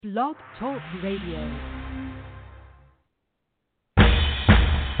Blog Talk Radio.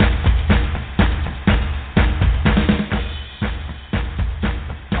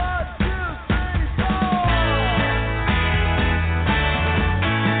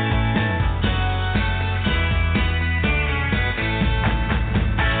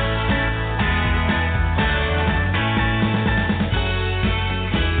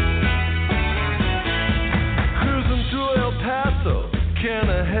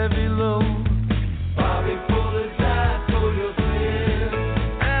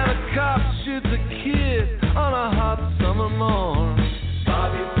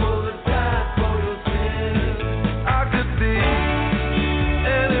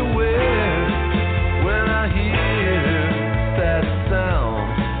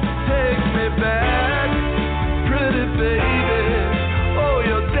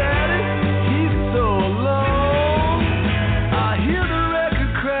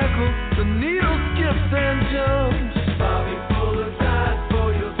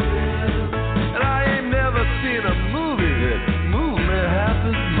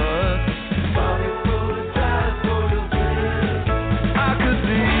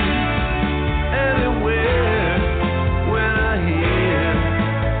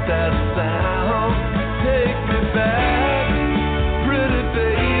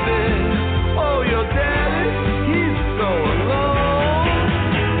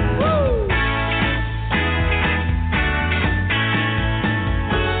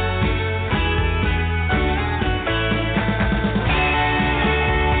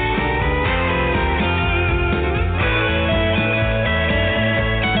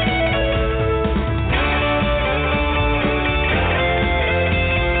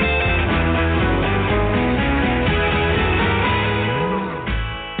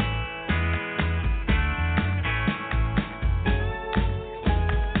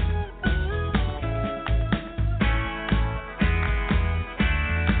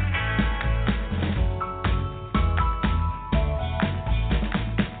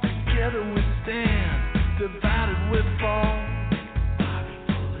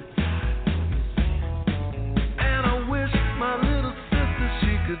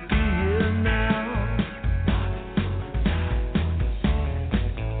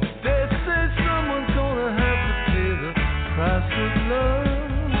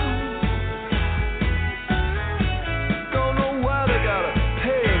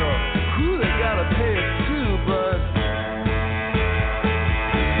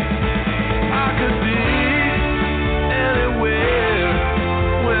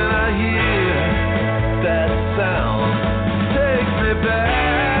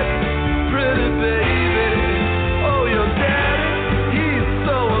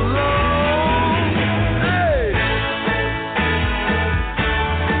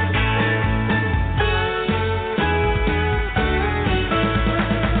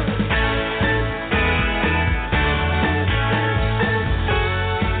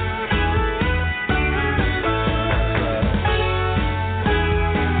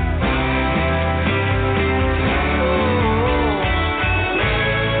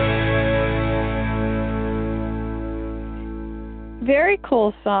 Very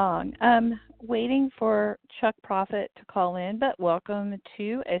cool song. Waiting for Chuck Prophet to call in, but welcome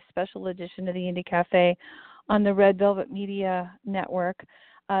to a special edition of the Indie Cafe on the Red Velvet Media Network.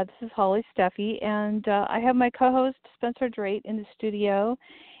 This is Holly Steffi, and I have my co-host Spencer Drake in the studio,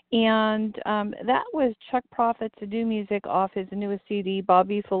 and that was Chuck Prophet's new music off his newest CD,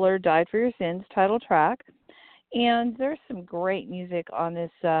 Bobby Fuller Died for Your Sins, title track, and there's some great music on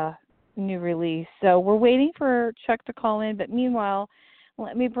this new release. So we're waiting for Chuck to call in, but meanwhile,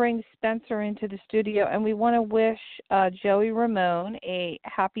 let me bring Spencer into the studio, and we want to wish Joey Ramone a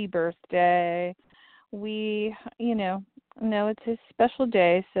happy birthday. We, know it's his special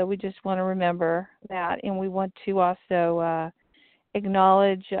day, so we just want to remember that, and we want to also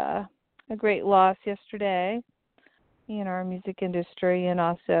acknowledge a great loss yesterday in our music industry, and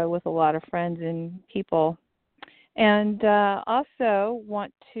also with a lot of friends and people. And also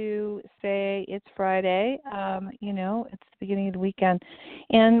want to say it's Friday, it's the beginning of the weekend.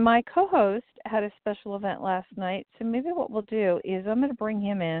 And my co-host had a special event last night, so maybe what we'll do is I'm going to bring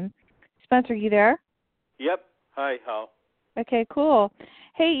him in. Spencer, you there? Yep. Hi, Hal. Okay, cool.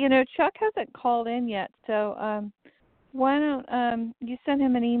 Hey, Chuck hasn't called in yet, so why don't you send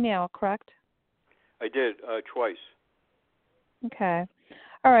him an email, correct? I did, twice. Okay.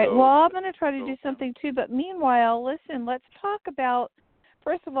 All right, well, I'm going to try to do something, too. But meanwhile, listen, let's talk about,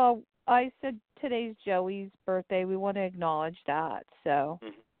 first of all, I said today's Joey's birthday. We want to acknowledge that. So,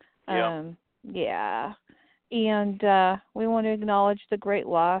 yeah. Yeah. And we want to acknowledge the great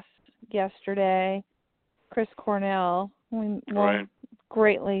loss yesterday. Chris Cornell will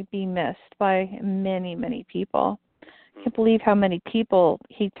greatly be missed by many, many people. I can't believe how many people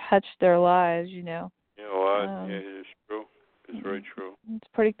he touched their lives, you know. Yeah, it is true. It's very true. It's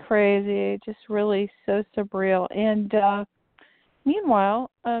pretty crazy. Just really so surreal. And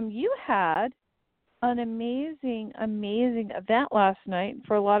meanwhile, you had an amazing, amazing event last night.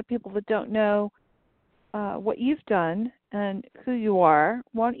 For a lot of people that don't know what you've done and who you are,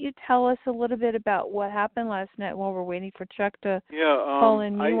 why don't you tell us a little bit about what happened last night while we're waiting for Chuck to call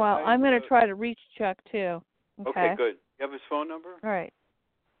in? Meanwhile, I'm going to try to reach Chuck, too. Okay, good. You have his phone number? All right.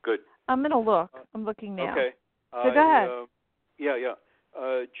 Good. I'm going to look. I'm looking now. Okay. So go ahead.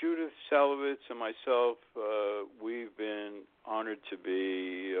 Judith Salovitz and myself, we've been honored to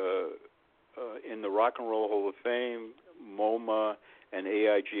be in the Rock and Roll Hall of Fame, MoMA, and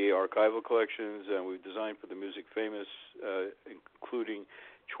AIGA archival collections, and we've designed for the music famous, including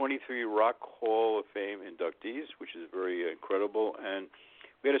 23 Rock Hall of Fame inductees, which is very incredible. And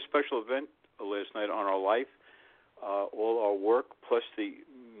we had a special event last night on our life, all our work, plus the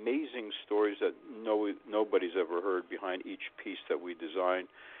amazing stories that nobody's ever heard behind each piece that we designed.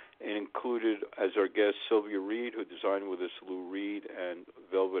 It included, as our guest, Sylvia Reed, who designed with us Lou Reed and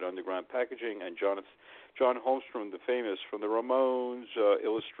Velvet Underground Packaging, and John Holmstrom, the famous, from the Ramones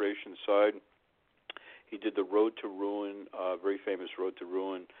illustration side. He did the Road to Ruin, very famous Road to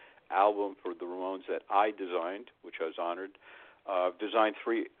Ruin album for the Ramones that I designed, which I was honored. I've designed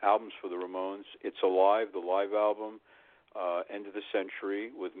 3 albums for the Ramones. It's Alive, the live album, End of the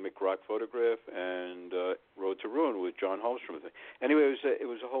Century with Mick Rock photograph, and Road to Ruin with John Holmstrom. Anyway, it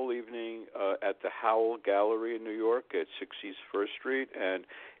was a whole evening at the Howell Gallery in New York at 6 East 1st Street, and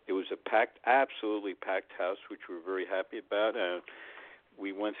it was absolutely packed house, which we were very happy about. And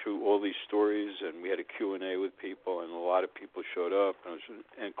we went through all these stories, and we had a Q&A with people, and a lot of people showed up. And it was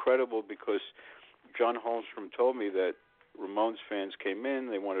incredible because John Holmstrom told me that Ramones fans came in,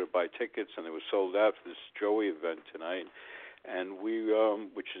 they wanted to buy tickets, and they were sold out for this Joey event tonight. And we,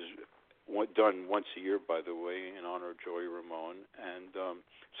 which is done once a year, by the way, in honor of Joey Ramone. And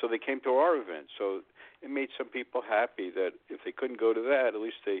so they came to our event. So it made some people happy that if they couldn't go to that, at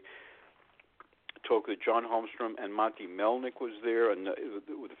least they talked with John Holmstrom, and Monty Melnick was there, and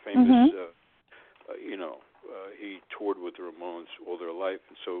with the famous, he toured with the Ramones all their life.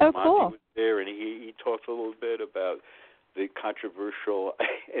 And so Monty was there, and he talked a little bit about the controversial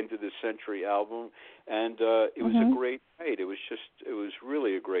End of the Century album, and it was a great night. It was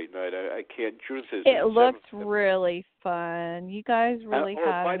really a great night. I can't. It looks really fun. You guys really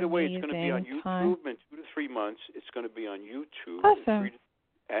had by the way, it's going to be on YouTube in 2 to 3 months. It's going to be on YouTube. Awesome.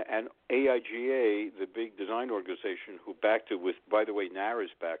 And AIGA, the big design organization who backed it with, by the way,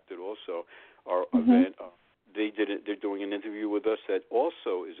 NARA's backed it also, our event. They did it. They're doing an interview with us that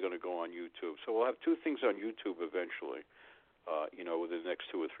also is going to go on YouTube. So we'll have 2 things on YouTube eventually. Within the next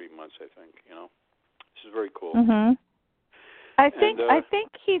 2 or 3 months, I think. This is very cool. I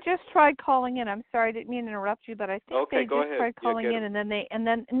think he just tried calling in. I'm sorry, I didn't mean to interrupt you, but I think they just tried calling in, and then they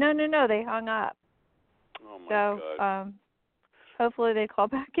they hung up. Oh my God. Hopefully they call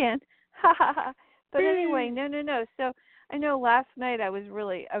back in. But anyway, no. So I know last night I was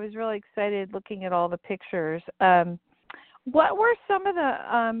really excited looking at all the pictures. What were some of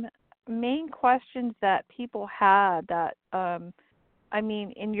the main questions that people had that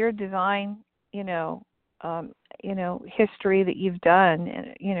in your design, history that you've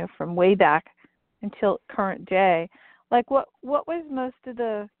done, from way back until current day, like what were most of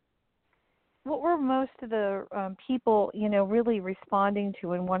the people, really responding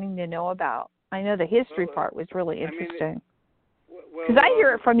to and wanting to know about? I know the history part was really interesting. Because I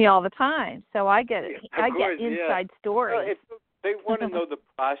hear it from you all the time, so I get it. I get inside stories. They want to know the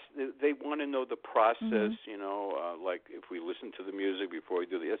process. They want to know the process. Like if we listen to the music before we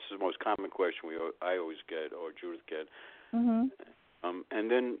do the. That's the most common question I always get, or Judith get. And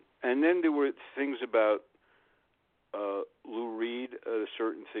then there were things about Lou Reed, a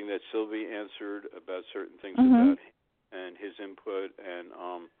certain thing that Sylvie answered about certain things about him and his input, and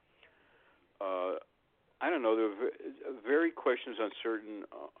I don't know. There were very questions on certain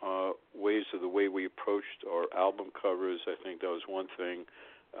ways of the way we approached our album covers. I think that was one thing.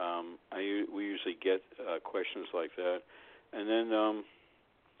 We usually get questions like that, and then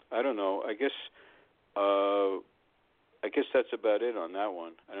I don't know. I guess that's about it on that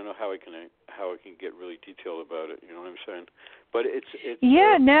one. I don't know how I can get really detailed about it. You know what I'm saying? But it's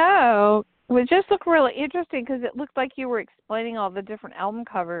no. It just looked really interesting because it looked like you were explaining all the different album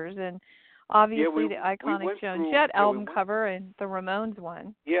covers, and Obviously, the iconic Joan Jett album cover and the Ramones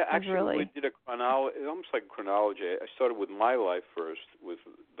one. Yeah, actually, really... we did a chronology, almost like chronology. I started with My Life first, with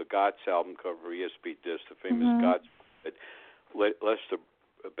the Gots album cover, ESP disc, the famous Gots. Lester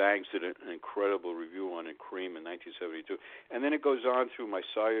Bangs did an incredible review on in Cream in 1972. And then it goes on through my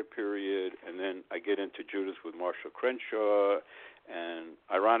Sire period, and then I get into Judas with Marshall Crenshaw. And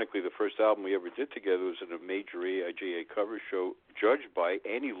ironically, the first album we ever did together was in a major AIGA cover show judged by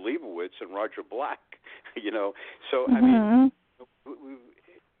Annie Leibovitz and Roger Black. So I mean,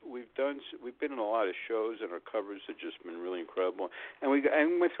 we've been in a lot of shows, and our covers have just been really incredible. And we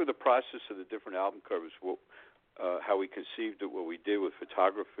went through the process of the different album covers, how we conceived it, what we did with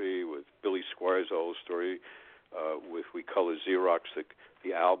photography, with Billy Squire's whole story, we color Xerox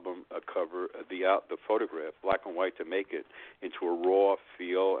the album cover, the photograph, black and white, to make it into a raw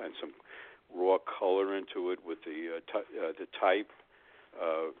feel and some raw color into it with the type,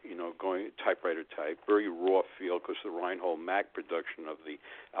 going typewriter type, very raw feel, because the Reinhold Mack production of the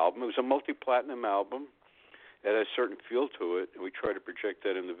album. It was a multi-platinum album. It has a certain feel to it, and we try to project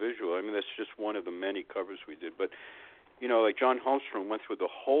that in the visual. I mean, that's just one of the many covers we did. But, like John Holmstrom went through the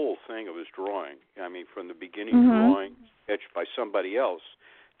whole thing of his drawing. I mean, from the beginning drawing, sketched by somebody else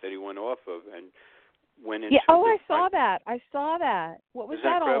that he went off of, and went into... Yeah, I saw that. What was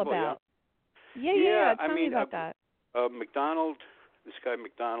that all about? Yeah. Tell me about that. This guy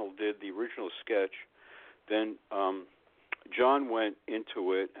McDonald did the original sketch. Then John went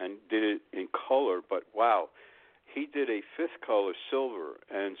into it and did it in color, but wow, he did a fifth color silver,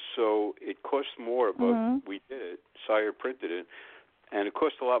 and so it cost more, but we did it. Sire printed it, and it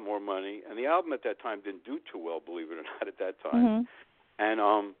cost a lot more money, and the album at that time didn't do too well, believe it or not, at that time.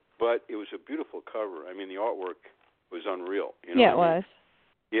 And but it was a beautiful cover. I mean, the artwork was unreal. It was.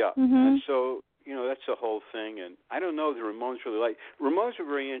 Yeah, and so, that's the whole thing, and I don't know, the Ramones Ramones are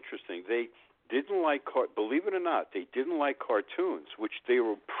very interesting. They didn't like, believe it or not, they didn't like cartoons, which they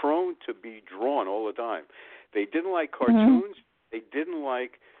were prone to be drawn all the time. They didn't like cartoons. They didn't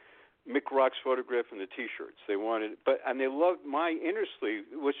like Mick Rock's photograph in the T-shirts. They wanted, and they loved my inner sleeve,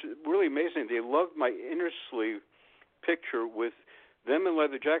 which is really amazing. They loved my inner sleeve picture with them in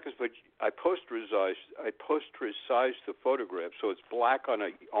leather jackets, but I posterized the photograph, so it's black on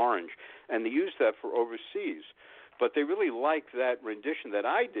an orange, and they used that for overseas. But they really liked that rendition that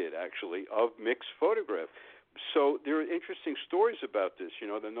I did, actually, of Mick's photograph. So there are interesting stories about this,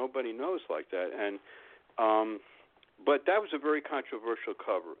 that nobody knows like that. And but that was a very controversial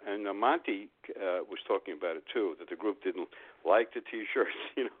cover. And Monty was talking about it, too, that the group didn't like the T-shirts,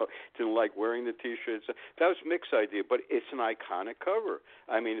 didn't like wearing the T-shirts. That was Mick's idea, but it's an iconic cover.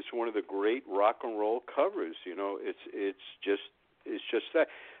 I mean, it's one of the great rock and roll covers, It's just that.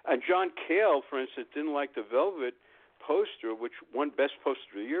 And John Cale, for instance, didn't like the Velvet poster, which won Best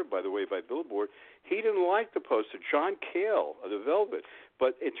Poster of the Year, by the way, by Billboard. He didn't like the poster, John Cale of the Velvet,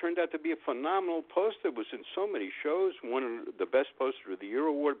 but it turned out to be a phenomenal poster. It was in so many shows, won the Best Poster of the Year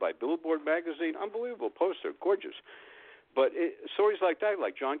award by Billboard magazine. Unbelievable poster, gorgeous. But stories like that,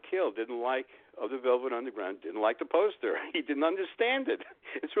 like John Cale didn't like of the Velvet Underground, didn't like the poster. He didn't understand it.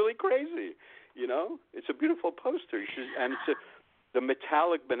 It's really crazy, It's a beautiful poster, and it's the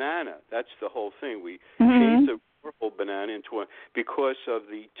metallic banana. That's the whole thing. We changed the purple banana into because of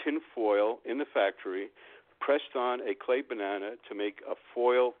the tin foil in the factory, pressed on a clay banana to make a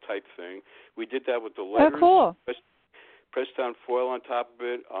foil type thing. We did that with the letters. Oh, cool. Pressed on foil on top of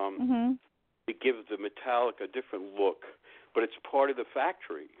it. To give the metallic a different look, but it's part of the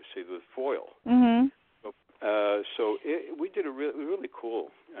factory. You see, the foil. So we did a really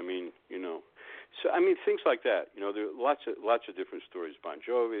cool. I mean, So things like that. There are lots of different stories. Bon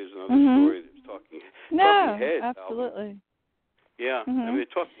Jovi is another story that's Talking Heads. Absolutely. Album. Yeah, the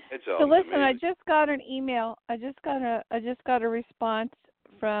Talking Heads album. So listen, I just got an email. I just got a response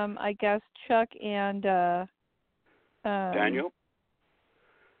from, I guess, Chuck and Daniel.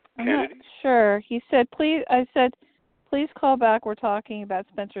 I'm Kennedy? not sure. He said, please. I said, please call back. We're talking about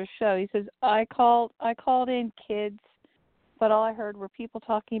Spencer's show. He says, I called in, kids, but all I heard were people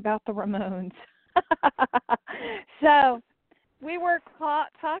talking about the Ramones. So we were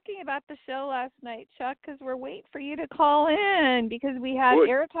talking about the show last night, Chuck, because we're waiting for you to call in because we had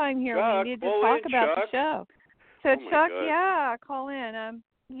airtime here. Chuck, we needed to talk about Chuck. the show. So Chuck, call in.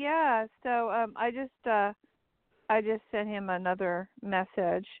 I just sent him another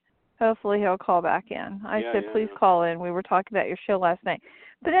message. Hopefully he'll call back in. I said, please call in. We were talking about your show last night.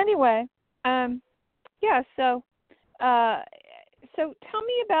 But anyway, so tell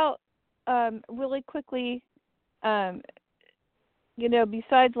me about, really quickly,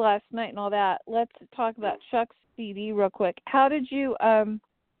 besides last night and all that, let's talk about Chuck's CD real quick. How did you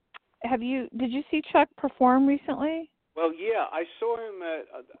did you see Chuck perform recently? Well, yeah, I saw him at.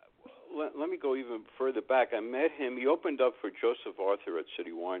 Let me go even further back. I met him. He opened up for Joseph Arthur at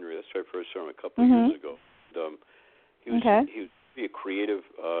City Winery. That's where I first saw him a couple of years ago. And, he was a creative,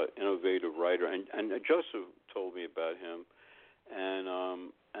 innovative writer, and Joseph told me about him, and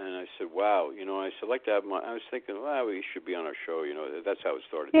I said, wow, I said, I'd like to have him. I was thinking, well, he should be on our show. That's how it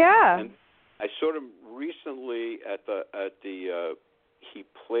started. Yeah. And I saw him recently at the he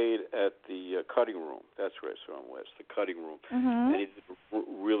played at the Cutting Room. That's where I saw him last, the Cutting Room. And he did a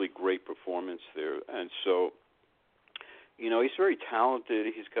really great performance there. And so, he's very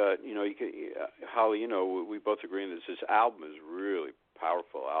talented. He's got, Holly, we both agree on this. His album is really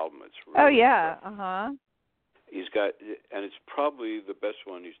powerful album. It's really yeah. He's got, and it's probably the best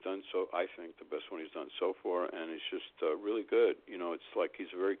one he's done. So I think the best one he's done so far, and it's just really good. It's like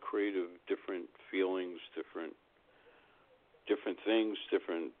he's very creative, different feelings, different things,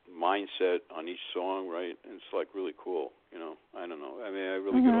 different mindset on each song, right? And it's like really cool. I don't know. I mean, I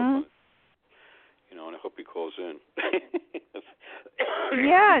really get off on it. And I hope he calls in.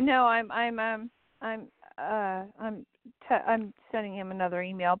 Yeah, no, I'm sending him another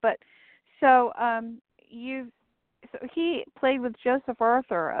email. But so he played with Joseph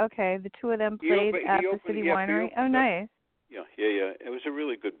Arthur. Okay, the two of them played at the City Winery. Oh, nice. Yeah. It was a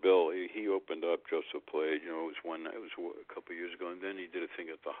really good bill. He opened up. Joseph played. It was a couple of years ago, and then he did a thing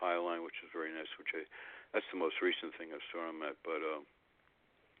at the High Line, which is very nice. That's the most recent thing I saw him at. But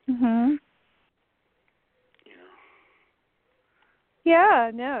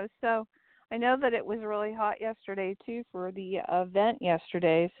Yeah, no. So I know that it was really hot yesterday too for the event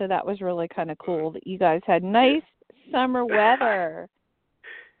yesterday. So that was really kind of cool that you guys had nice summer weather,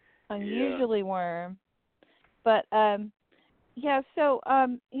 unusually warm. But yeah. So a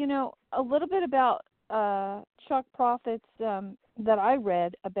little bit about Chuck Prophet's that I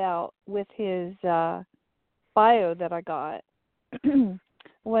read about with his bio that I got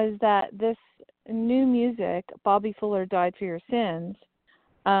was that this new music, Bobby Fuller Died for Your Sins,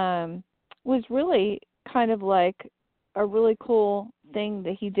 was really kind of like a really cool thing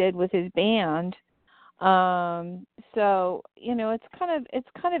that he did with his band. So, it's kind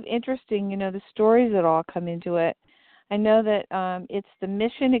of interesting, the stories that all come into it. I know that it's the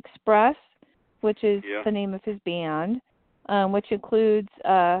Mission Express, which is the name of his band, which includes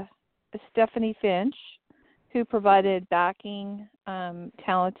Stephanie Finch, who provided backing,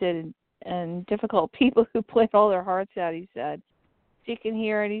 talented and difficult people who played all their hearts out, he said. So you can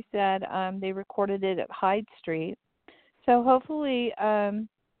hear it, he said. They recorded it at Hyde Street. So hopefully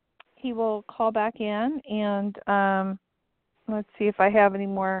he will call back in, and let's see if I have any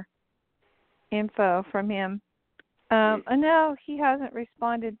more info from him. No, he hasn't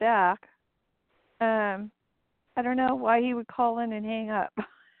responded back. I don't know why he would call in and hang up.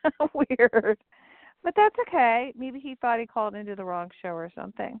 Weird. But that's okay. Maybe he thought he called into the wrong show or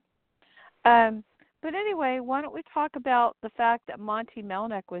something. But anyway, why don't we talk about the fact that Monty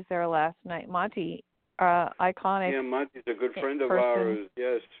Melnick was there last night. Monty, iconic. Yeah, Monty's a good friend of ours.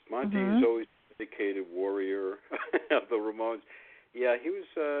 Yes, Monty is always a dedicated warrior of the Ramones. Yeah, he was.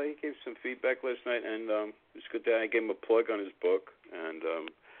 He gave some feedback last night, and it was good that I gave him a plug on his book. And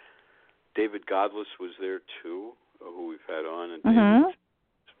David Godless was there too, who we've had on, and David's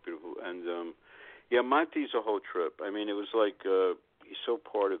beautiful. And Monty's a whole trip. I mean, it was like he's so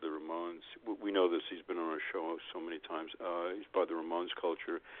part of the Ramones. We know this. He's been on our show so many times. He's part of the Ramones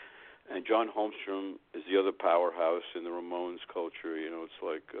culture. And John Holmstrom is the other powerhouse in the Ramones culture. It's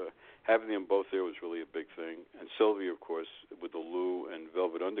like having them both there was really a big thing. And Sylvia, of course, with the Lou and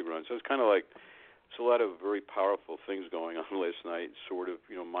Velvet Underground. So it's kind of like it's a lot of very powerful things going on last night, sort of,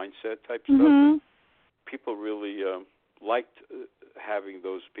 mindset type stuff. People really liked having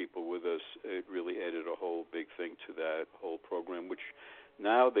those people with us. It really added a whole big thing to that whole program, which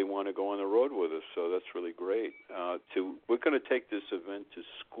now they want to go on the road with us, so that's really great. We're going to take this event to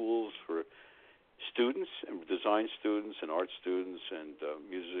schools for students and design students and art students and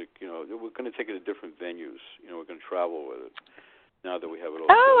music. We're going to take it to different venues. We're going to travel with it now that we have it all.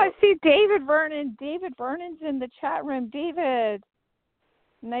 Oh, I see David Vernon. David Vernon's in the chat room. David,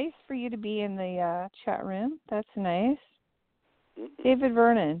 nice for you to be in the chat room. That's nice. David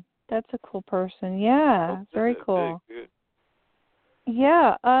Vernon. That's a cool person. Yeah, very cool. Good.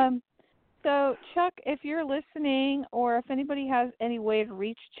 Yeah. So, Chuck, if you're listening or if anybody has any way to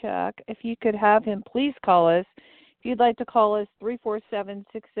reach Chuck, if you could have him, please call us. If you'd like to call us,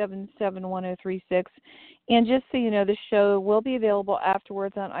 347-677-1036. And just so you know, the show will be available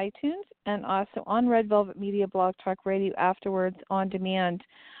afterwards on iTunes and also on Red Velvet Media Blog Talk Radio afterwards on demand.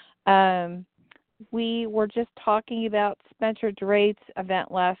 we were just talking about Spencer Drake's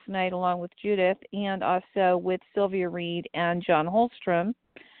event last night along with Judith and also with Sylvia Reed and John Holstrom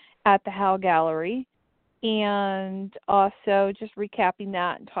at the Howe Gallery. And also just recapping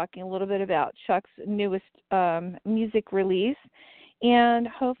that and talking a little bit about Chuck's newest music release. And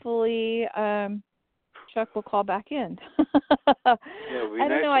hopefully Chuck will call back in. Yeah, I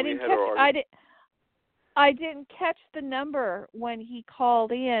don't know. I didn't catch the number when he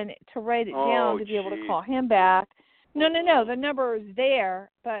called in to write it down to be able to call him back. No. The number is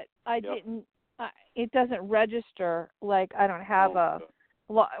there, but I didn't. It doesn't register. Like I don't have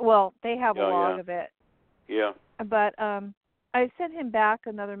well, they have a log of it. Yeah. But I sent him back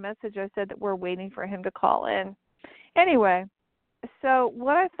another message. I said that we're waiting for him to call in. Anyway, so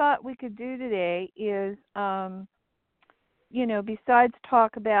what I thought we could do today is, besides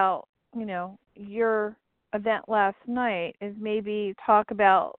talk about, your event last night, is maybe talk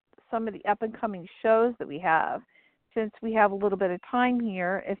about some of the up-and-coming shows that we have, since we have a little bit of time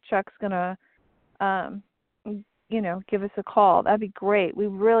here. If Chuck's going to, give us a call, that'd be great. We'd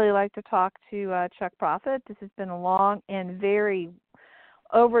really like to talk to Chuck Prophet. This has been a long and very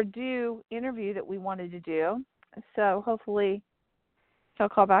overdue interview that we wanted to do. So hopefully he'll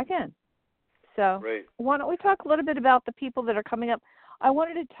call back in. So Why don't we talk a little bit about the people that are coming up? I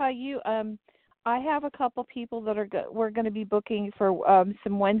wanted to tell you, I have a couple people that we're going to be booking for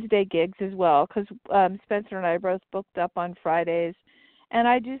some Wednesday gigs as well, because Spencer and I are both booked up on Fridays. And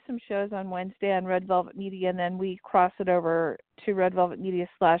I do some shows on Wednesday on Red Velvet Media, and then we cross it over to Red Velvet Media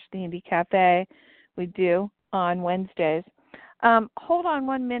 / The Indie Cafe. We do on Wednesdays. Hold on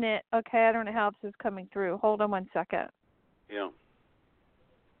 1 minute. Okay, I don't know how this is coming through. Hold on 1 second. Yeah.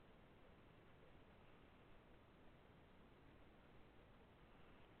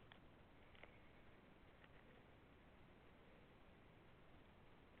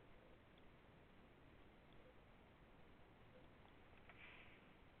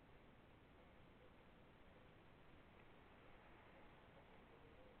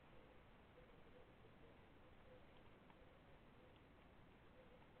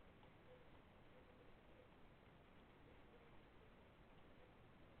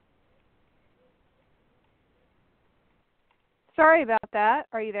 Sorry about that.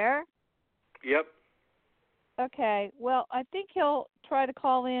 Are you there? Yep. Okay. Well, I think he'll try to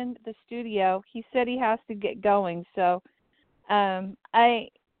call in the studio. He said he has to get going, so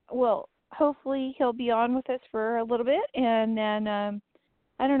hopefully he'll be on with us for a little bit, and then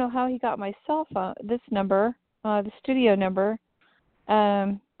I don't know how he got my cell phone, this number, the studio number,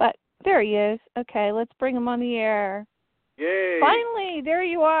 but there he is. Okay, let's bring him on the air. Yay! Finally, there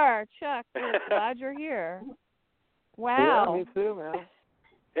you are, Chuck. We're glad you're here. Wow. Yeah, me too, man.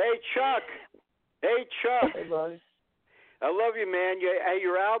 Hey, Chuck. Hey, buddy. I love you, man.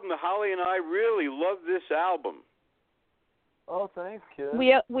 Your album, Holly and I really love this album. Oh, thanks, kid.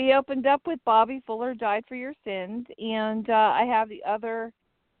 We opened up with Bobby Fuller, Died for Your Sins, and I have the other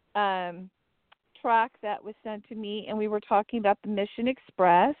track that was sent to me, and we were talking about the Mission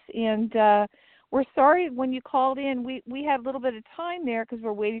Express, and we're sorry when you called in. We had a little bit of time there because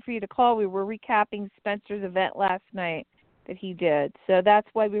we're waiting for you to call. We were recapping Spencer's event last night that he did. So that's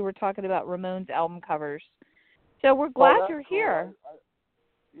why we were talking about Ramone's album covers. So we're glad you're here.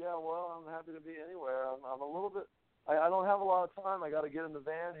 I'm happy to be anywhere. I'm a little bit, I don't have a lot of time. I got to get in the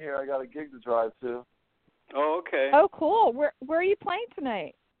van here. I got a gig to drive to. Oh, okay. Oh, cool. Where are you playing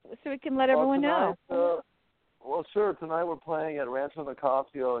tonight? So we can let everyone know. Well, sure. Tonight we're playing at Rancho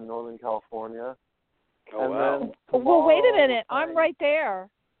Nicasio in Northern California. Oh, and wow. Then well, wait a minute. I'm right there.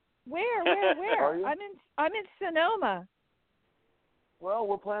 Where? Are you? I'm in Sonoma. Well,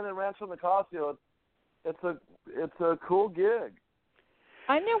 we're playing at Rancho Nicasio. It's a cool gig.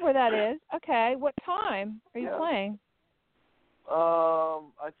 I know where that is. Okay. What time are you playing?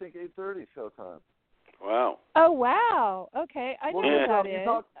 I think 8:30 showtime. Wow. Oh, wow. Okay. I know where that is.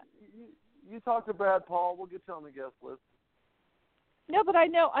 You talk to Brad Paul. We'll get you on the guest list. No, but I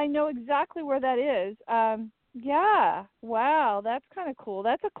know exactly where that is. Yeah. Wow, that's kind of cool.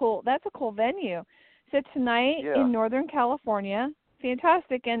 That's a cool venue. So tonight in Northern California,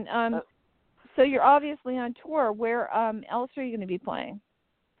 fantastic. And so you're obviously on tour. Where else are you going to be playing?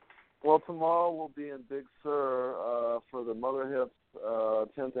 Well, tomorrow we'll be in Big Sur for the Mother Hips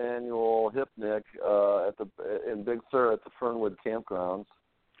 10th annual Hipnic in Big Sur at the Fernwood Campgrounds.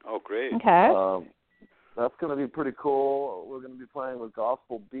 Oh, great. Okay. That's going to be pretty cool. We're going to be playing with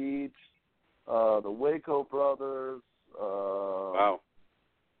Gospel Beach, the Waco Brothers,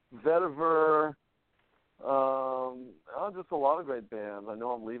 Vetiver, just a lot of great bands. I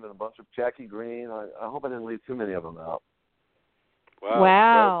know I'm leaving a bunch of Jackie Green. I hope I didn't leave too many of them out.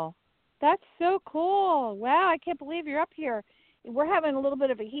 Wow. That's so cool. cool. Wow, I can't believe you're up here. We're having a little bit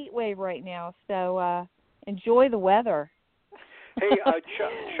of a heat wave right now, so enjoy the weather. Hey,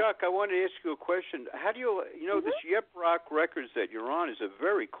 Chuck, I wanted to ask you a question. How do you this Yep Rock Records that you're on is a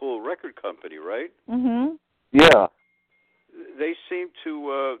very cool record company, right? Mm-hmm. Yeah. They seem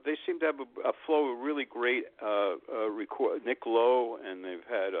to have a flow of really great Nick Lowe, and they've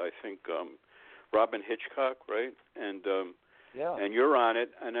had I think Robin Hitchcock, right? And and you're on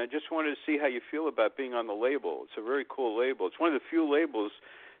it, and I just wanted to see how you feel about being on the label. It's a very cool label. It's one of the few labels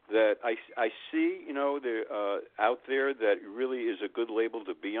that I see, they're out there that really is a good label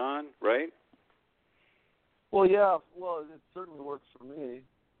to be on, right? Well, yeah. Well, it certainly works for me.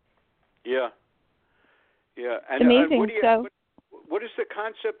 Yeah. Yeah. And amazing. what is the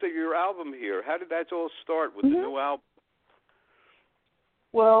concept of your album here? How did that all start with the new album?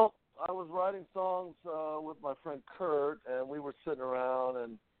 Well, I was writing songs with my friend Kurt, and we were sitting around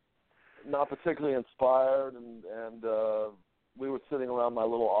and not particularly inspired, and we were sitting around my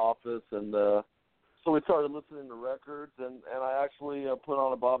little office, and so we started listening to records, and I actually put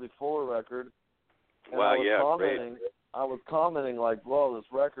on a Bobby Fuller record. And wow, I was commenting like, whoa, this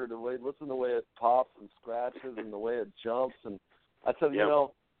record, listen to the way it pops and scratches and the way it jumps. And I said,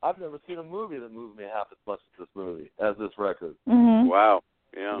 I've never seen a movie that moved me half as much as this record. Mm-hmm. Wow.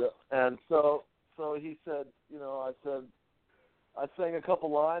 Yeah. And so he said, I sang a couple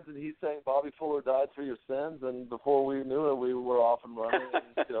lines, and he sang "Bobby Fuller Died for Your Sins," and before we knew it, we were off and running.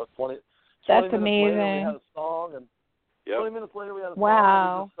 And, 20 That's minutes amazing. later, we had a song, and 20 minutes later, we had a song.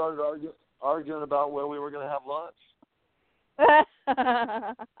 Wow. And we just started arguing about where we were going to have lunch.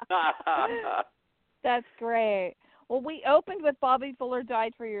 That's great. Well, we opened with "Bobby Fuller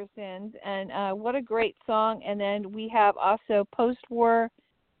Died for Your Sins," and what a great song. And then we have also post-war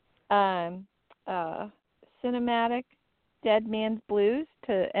cinematic Dead Man's Blues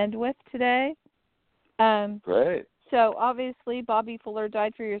to end with today. Great. So obviously, "Bobby Fuller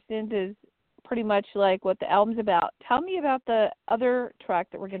Died for Your Sins" is pretty much like what the album's about. Tell me about the other track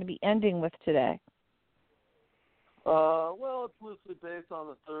that we're going to be ending with today. Well, it's loosely based on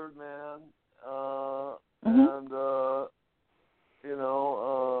The Third Man, and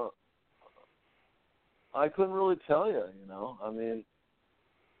I couldn't really tell you. I mean,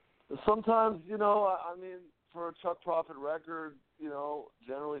 sometimes for a Chuck Prophet record,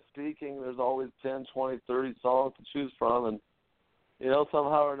 generally speaking, there's always 10, 20, 30 songs to choose from, and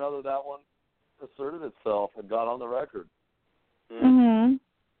somehow or another that one asserted itself and got on the record. Mm-hmm.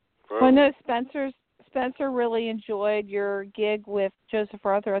 Well, I know Spencer really enjoyed your gig with Joseph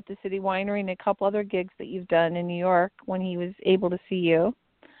Arthur at the City Winery and a couple other gigs that you've done in New York when he was able to see you.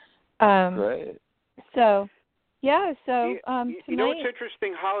 Great. So, yeah. So tonight, what's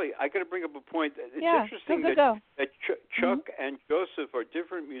interesting, Holly? I got to bring up a point. It's interesting that Chuck and Joseph are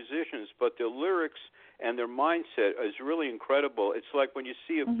different musicians, but their lyrics and their mindset is really incredible. It's like when you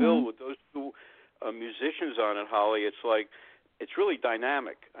see a bill with those two musicians on it, Holly. It's like it's really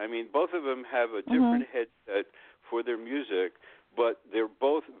dynamic. I mean, both of them have a different headset for their music, but they're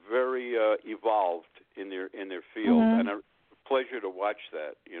both very evolved in their field, and a pleasure to watch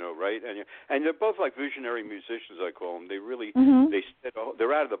that. Right? And they're both like visionary musicians, I call them. They really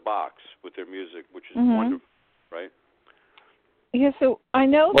they're out of the box with their music, which is wonderful, right? Yeah. So I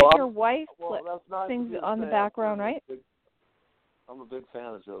know that your wife sings on the background, right? I'm a big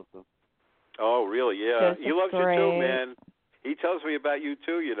fan of Joseph. Oh, really? Yeah. Joseph's He loves great. you too, man. He tells me about you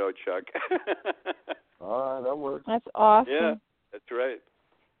too, Chuck. All right, that works. That's awesome. Yeah, that's right.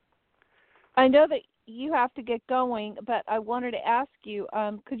 I know that you have to get going, but I wanted to ask you,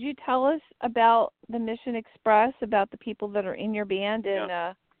 could you tell us about the Mission Express, about the people that are in your band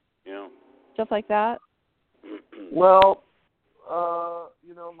and stuff like that? Well,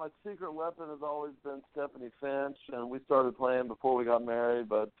 my secret weapon has always been Stephanie Finch, and we started playing before we got married,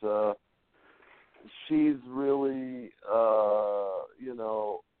 but she's really,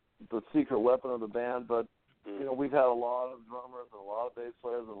 the secret weapon of the band. But, we've had a lot of drummers and a lot of bass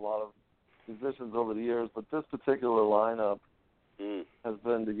players and a lot of musicians over the years, but this particular lineup has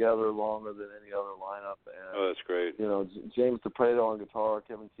been together longer than any other lineup. And, that's great. James DePreto on guitar,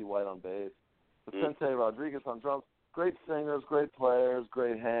 Kevin T. White on bass, Vicente Rodriguez on drums. Great singers, great players,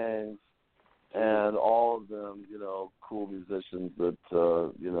 great hangs, and all of them, cool musicians that,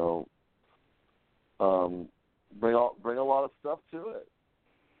 bring a lot of stuff to it.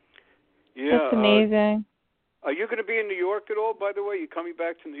 Yeah, that's amazing. Are you going to be in New York at all, by the way? You coming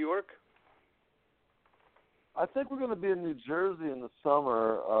back to New York? I think we're going to be in New Jersey in the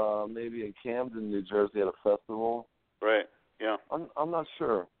summer, maybe in Camden, New Jersey at a festival. Right, yeah. I'm not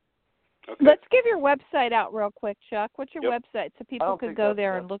sure. Okay. Let's give your website out real quick, Chuck. What's your website so people could go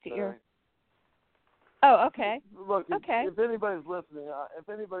there and look at your... Oh, okay. Look, Okay. if anybody's listening,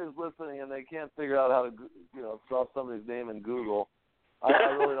 and they can't figure out how to, spell somebody's name in Google, I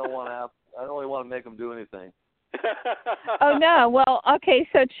really don't want to ask. I don't really want to make them do anything. Oh no. Well, okay.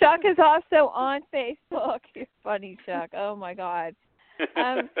 So Chuck is also on Facebook. You're funny, Chuck. Oh my God.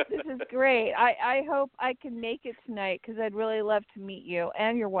 This is great. I hope I can make it tonight because I'd really love to meet you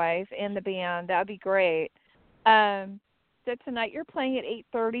and your wife and the band. That'd be great. So tonight you're playing at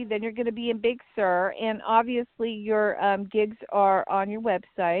 8:30. Then you're going to be in Big Sur, and obviously your gigs are on your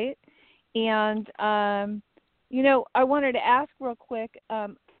website. And I wanted to ask real quick, how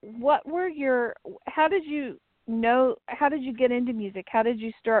did you get into music? How did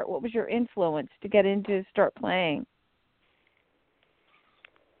you start? What was your influence to start playing?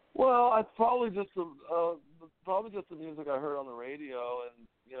 Well, it's probably just the music I heard on the radio, and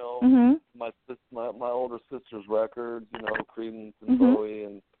my older sister's records, Creedence and Bowie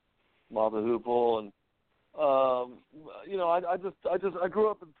and Mother Hoople, and I grew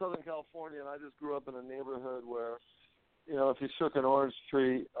up in Southern California, and I just grew up in a neighborhood where, if you shook an orange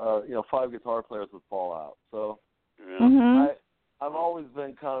tree, 5 guitar players would fall out. So I've always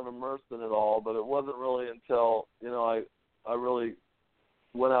been kind of immersed in it all, but it wasn't really until I really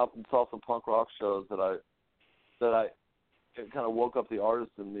went out and saw some punk rock shows that I it kind of woke up the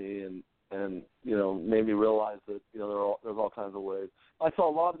artist in me and made me realize that there's all kinds of ways. I saw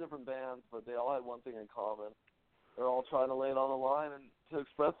a lot of different bands, but they all had one thing in common: they're all trying to lay it on the line and to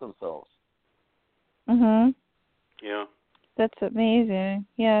express themselves. Mhm. Yeah. That's amazing.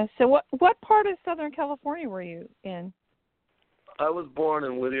 Yeah. So what part of Southern California were you in? I was born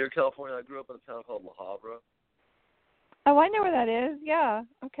in Whittier, California. I grew up in a town called La Habra. Oh, I know where that is. Yeah.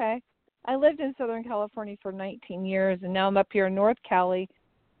 Okay. I lived in Southern California for 19 years, and now I'm up here in North Cali.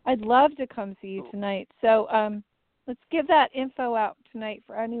 I'd love to come see you tonight. So let's give that info out tonight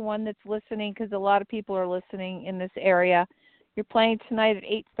for anyone that's listening, because a lot of people are listening in this area. You're playing tonight at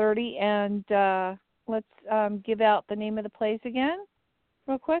 8:30, and let's give out the name of the place again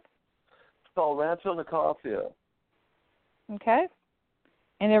real quick. It's called Rancho Nicosia. Okay.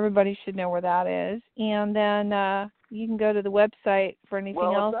 And everybody should know where that is. And then you can go to the website for anything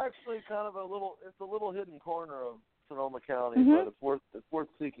else. Well, it's actually kind of a little hidden corner of Sonoma County, but it's worth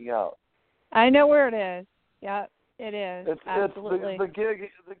seeking out. I know where it is. Yeah, it is. Absolutely. The gig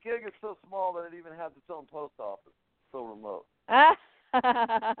is so small that it even has its own post office. It's so remote. That's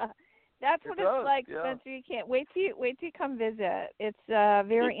what it's like, yeah. Spencer. You can't wait till you come visit. It's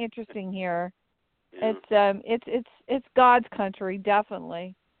very interesting here. Yeah. It's God's country,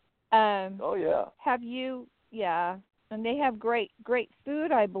 definitely. Oh yeah. Have you? Yeah, and they have great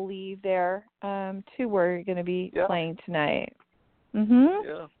food, I believe, there too, where you're going to be playing tonight.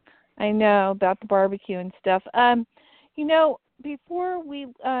 Yeah. I know about the barbecue and stuff. Before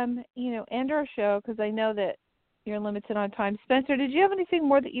we end our show, because I know that you're limited on time, Spencer, did you have anything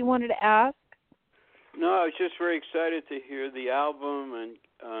more that you wanted to ask? No, I was just very excited to hear the album and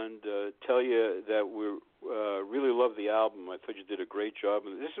tell you that we really love the album. I thought you did a great job.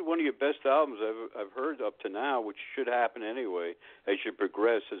 And this is one of your best albums I've heard up to now, which should happen anyway as you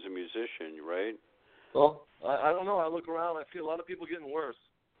progress as a musician, right? Well, I don't know. I look around, I see a lot of people getting worse.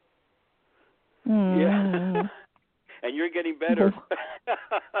 Yeah. And you're getting better.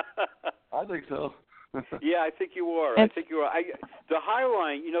 I think so. Yeah, I think you are. The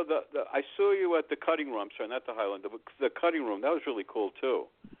Highline, I saw you at the cutting room. Sorry, not the Highline, the cutting room. That was really cool too.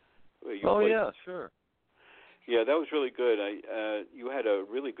 Yeah, sure. Yeah, that was really good. You had a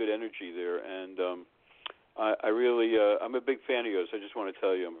really good energy there, and I really, I'm a big fan of yours. I just want to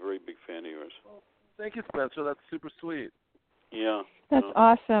tell you, I'm a very big fan of yours. Well, thank you, Spencer. That's super sweet. Yeah. That's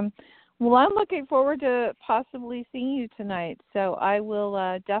awesome. Well, I'm looking forward to possibly seeing you tonight, so I will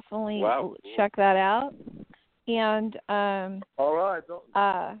definitely check that out. And all right, don't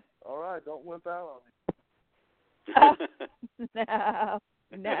wimp out on me.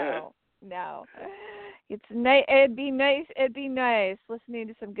 No. It's it'd be nice listening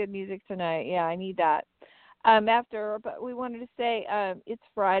to some good music tonight. Yeah, I need that. But we wanted to say it's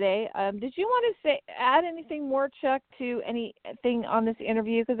Friday. Did you want to add anything more, Chuck, to anything on this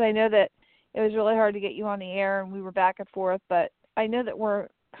interview? Because I know that it was really hard to get you on the air, and we were back and forth. But I know that we're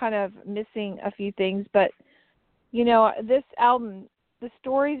kind of missing a few things. But this album, the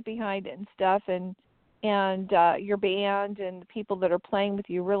stories behind it and stuff, and your band and the people that are playing with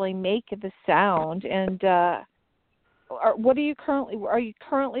you really make the sound. And are you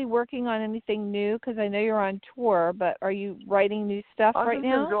currently working on anything new? Because I know you're on tour, but are you writing new stuff right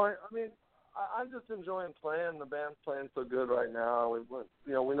now? I'm just enjoying playing. The band's playing so good right now.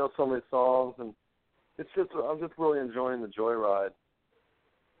 We know so many songs, and I'm just really enjoying the joyride.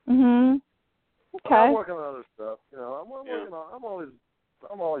 Okay. I'm working on other stuff. I'm always,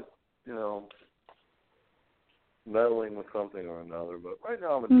 meddling with something or another. But right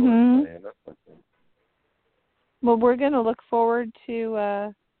now I'm enjoying playing. That's my thing. Well, we're going to look forward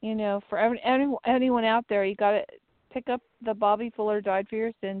to, for anyone out there, you got to pick up the Bobby Fuller Died for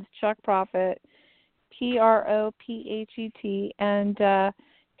Your Sins, Chuck Prophet, Prophet, and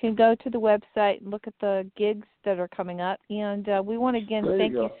can go to the website and look at the gigs that are coming up. And we want to again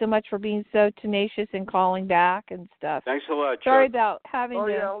thank you so much for being so tenacious and calling back and stuff. Thanks a lot, Chuck. Sorry about having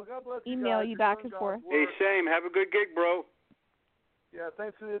to God bless email you back and God's forth. work. Hey, same. Have a good gig, bro. Yeah,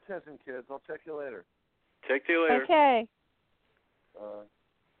 thanks for the attention, kids. I'll check you later. Check to you later. Okay.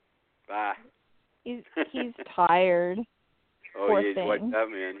 Bye. He's tired. Oh, Poor yeah, he's thing. wiped out,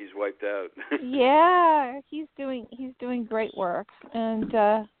 man. He's wiped out. Yeah, he's doing great work, and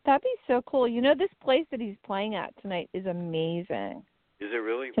that'd be so cool. This place that he's playing at tonight is amazing. Is it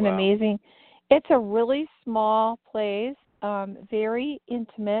really? It's amazing. It's a really small place, very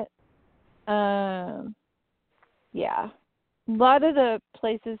intimate. Yeah, a lot of the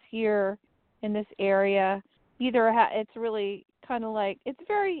places here in this area either it's really kind of like it's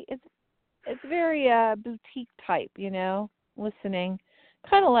very boutique type, listening,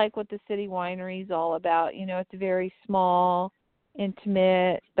 kind of like what the City Winery is all about. It's very small,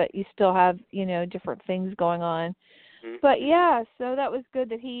 intimate, but you still have, different things going on. Mm-hmm. But yeah, so that was good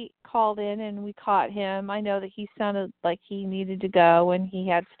that he called in and we caught him. I know that he sounded like he needed to go and he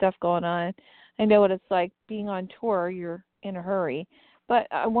had stuff going on. I know what it's like being on tour. You're in a hurry. But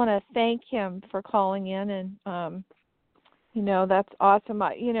I want to thank him for calling in and, that's awesome.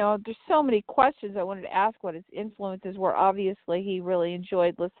 There's so many questions I wanted to ask what his influences were. Obviously, he really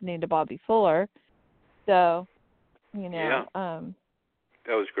enjoyed listening to Bobby Fuller. So, Yeah.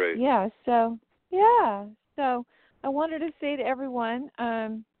 That was great. Yeah, so I wanted to say to everyone,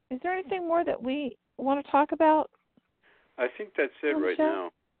 is there anything more that we want to talk about? I think that's it right now.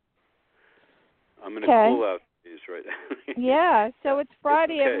 I'm going to cool out these right now. Yeah, so it's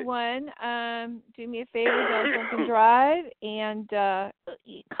Friday, okay. Everyone. Do me a favor, don't drink and drive. And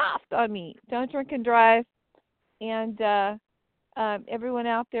you coughed on me. Don't drink and drive. And everyone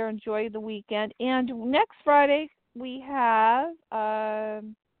out there, enjoy the weekend. And next Friday, we have a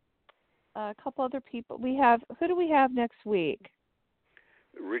couple other people. Who do we have next week?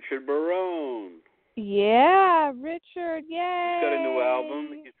 Richard Barone. Yeah, Richard, yay. He's got a new album.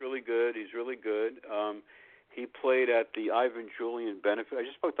 He's really good. He played at the Ivan Julian benefit. I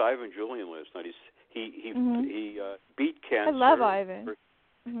just spoke to Ivan Julian last night. He beat cancer. I love Ivan.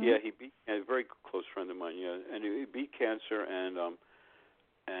 Yeah, he beat a very close friend of mine. Yeah, and he beat cancer, and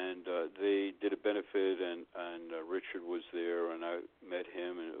they did a benefit, and Richard was there, and I met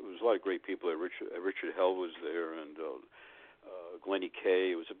him, and it was a lot of great people. Richard Hell was there, and Glennie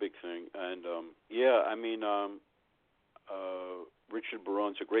Kay. It was a big thing, and Richard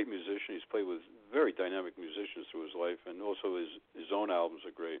Barone's a great musician. He's played with very dynamic musicians through his life, and also his own albums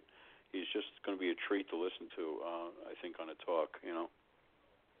are great. He's just going to be a treat to listen to, I think, on a talk,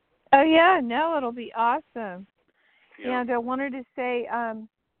 Oh, yeah, no, it'll be awesome. Yeah. And I wanted to say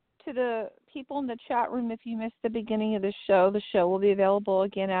to the people in the chat room, if you missed the beginning of the show will be available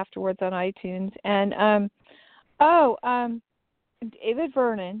again afterwards on iTunes. And, David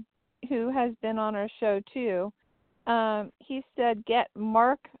Vernon, who has been on our show, too, he said, get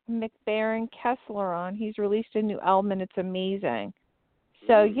Mark McBaron Kessler on. He's released a new album, and it's amazing.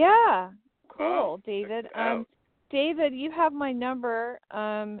 So, yeah, cool, wow. David. David, you have my number.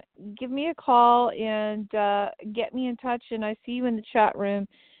 Give me a call and get me in touch, and I see you in the chat room.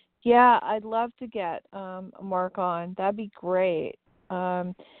 Yeah, I'd love to get Mark on. That'd be great.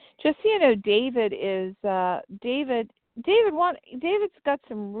 Just so you know, David is David's got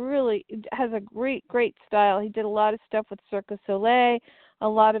has a great style. He did a lot of stuff with Cirque du Soleil, a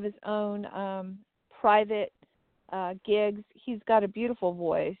lot of his own private gigs. He's got a beautiful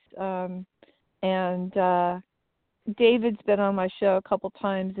voice. And David's been on my show a couple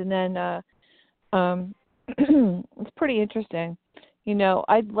times, and then it's pretty interesting.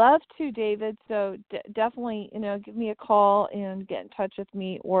 I'd love to, David, so definitely, give me a call and get in touch with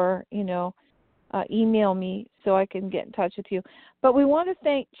me, or, email me so I can get in touch with you. But we want to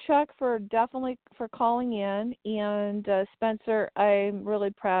thank Chuck for calling in, and Spencer, I'm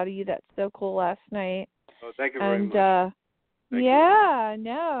really proud of you. That's so cool last night. Oh, thank you very much.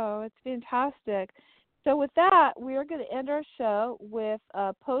 No, it's fantastic. So with that, we are going to end our show with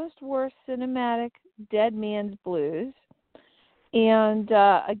post-war cinematic Dead Man's Blues. And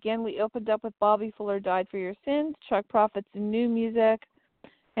again, we opened up with Bobby Fuller Died for Your Sins, Chuck Prophet's new music.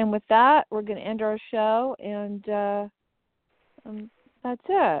 And with that, we're going to end our show, and that's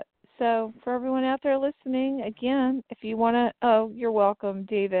it. so for everyone out there listening, again, if you want to, you're welcome,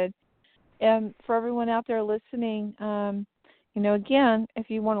 David. And for everyone out there listening, again, if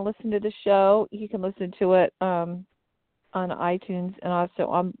you want to listen to the show, you can listen to it on iTunes and also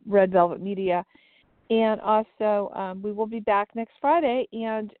on Red Velvet Media. And also, we will be back next Friday.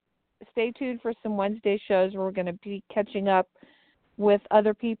 And stay tuned for some Wednesday shows where we're going to be catching up with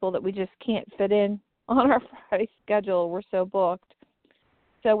other people that we just can't fit in on our Friday schedule. We're so booked.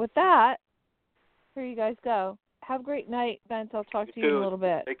 So with that, here you guys go. Have a great night, Vince. I'll talk to you in a little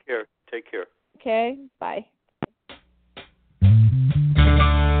bit. Take care. Okay, bye.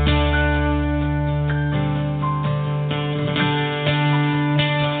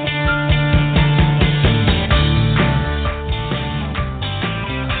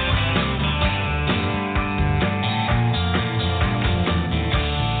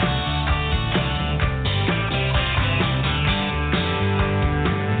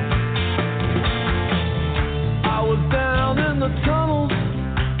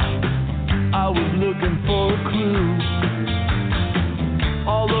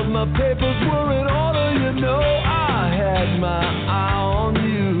 Papers were in order, I had my eye on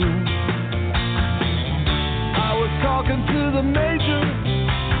you. I was talking to the major,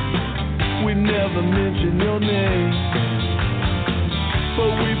 we never mentioned your name,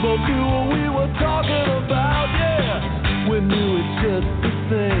 but we both knew what we were talking about, yeah, we knew it's just the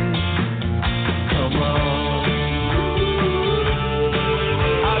same. Come on,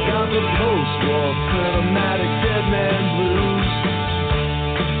 I got the post-war cinematic dead man blues.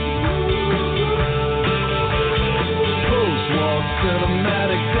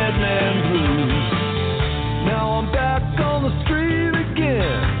 Cinematic dead man blues. Now I'm back on the street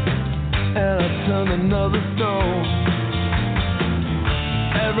again, and I turn another stone.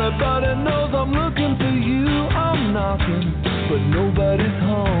 Everybody knows I'm looking for you. I'm knocking, but nobody's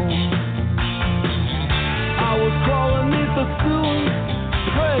home. I was crawling neath the sewers,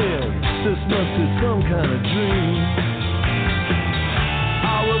 praying this must be some kind of dream.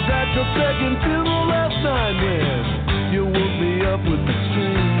 I was at your second funeral.